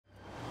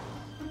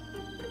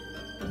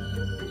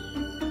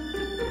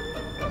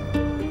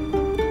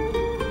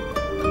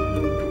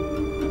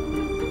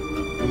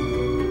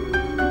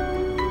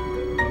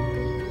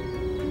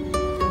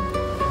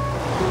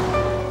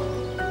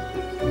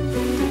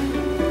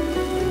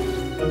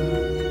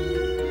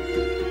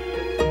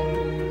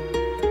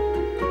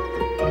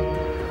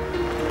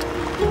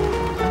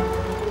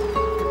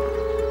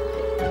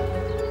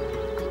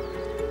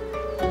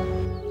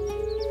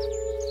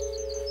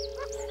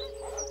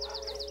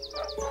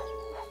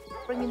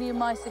bringing you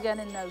mice again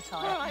in no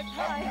time. All right,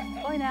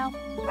 bye. Bye now.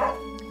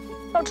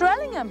 Dr.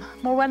 Ellingham,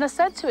 more when I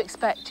said to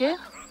expect you.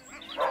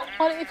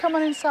 Why don't you come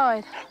on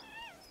inside?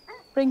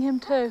 Bring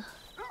him too.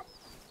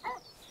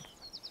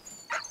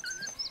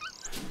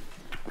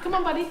 Come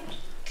on, buddy.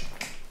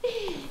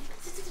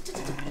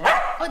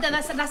 Oh,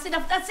 that's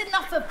enough. That's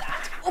enough of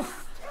that.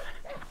 Oof.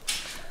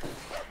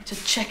 To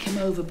check him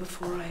over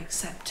before I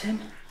accept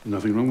him.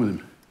 Nothing wrong with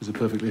him. He's a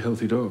perfectly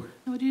healthy dog.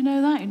 How do you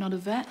know that? You're not a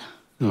vet.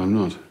 No, I'm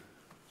not.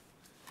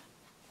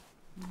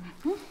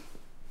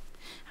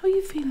 How are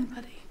you feeling,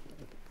 buddy?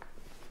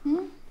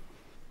 Hmm?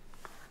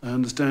 I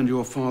understand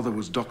your father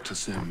was Dr.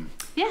 Sim.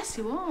 Yes,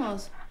 he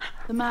was.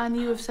 The man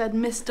you have said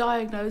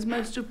misdiagnosed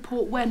most of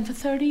Port Wen for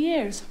 30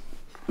 years.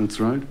 That's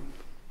right.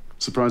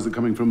 Surprised that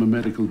coming from a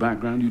medical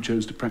background, you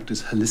chose to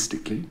practice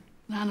holistically.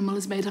 An animal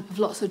is made up of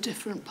lots of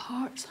different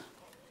parts.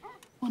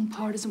 One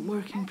part isn't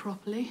working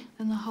properly,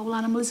 then the whole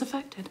animal is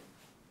affected.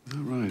 Is that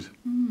right?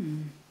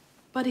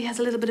 Buddy has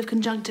a little bit of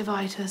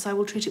conjunctivitis. I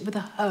will treat it with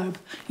a herb,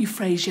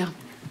 euphrasia.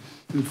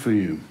 Good for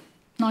you.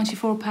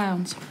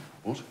 £94.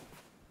 What?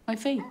 My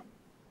fee.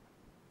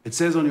 It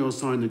says on your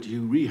sign that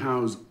you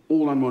rehouse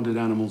all unwanted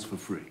animals for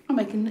free. I'm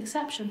making an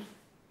exception.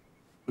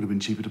 Would have been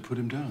cheaper to put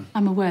him down.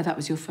 I'm aware that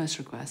was your first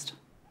request.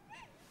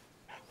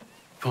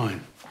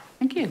 Fine.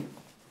 Thank you.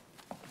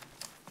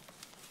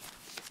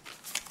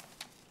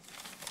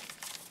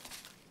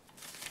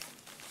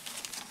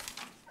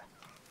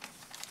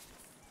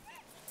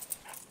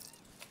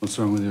 What's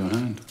wrong with your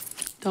hand?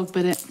 Dog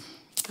bit it.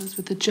 Goes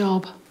with the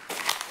job.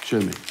 Show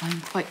me.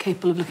 I'm quite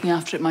capable of looking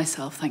after it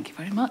myself, thank you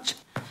very much.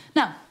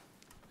 Now,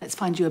 let's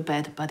find you a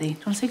bed, buddy. Do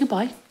you want to say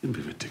goodbye? Don't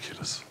be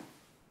ridiculous.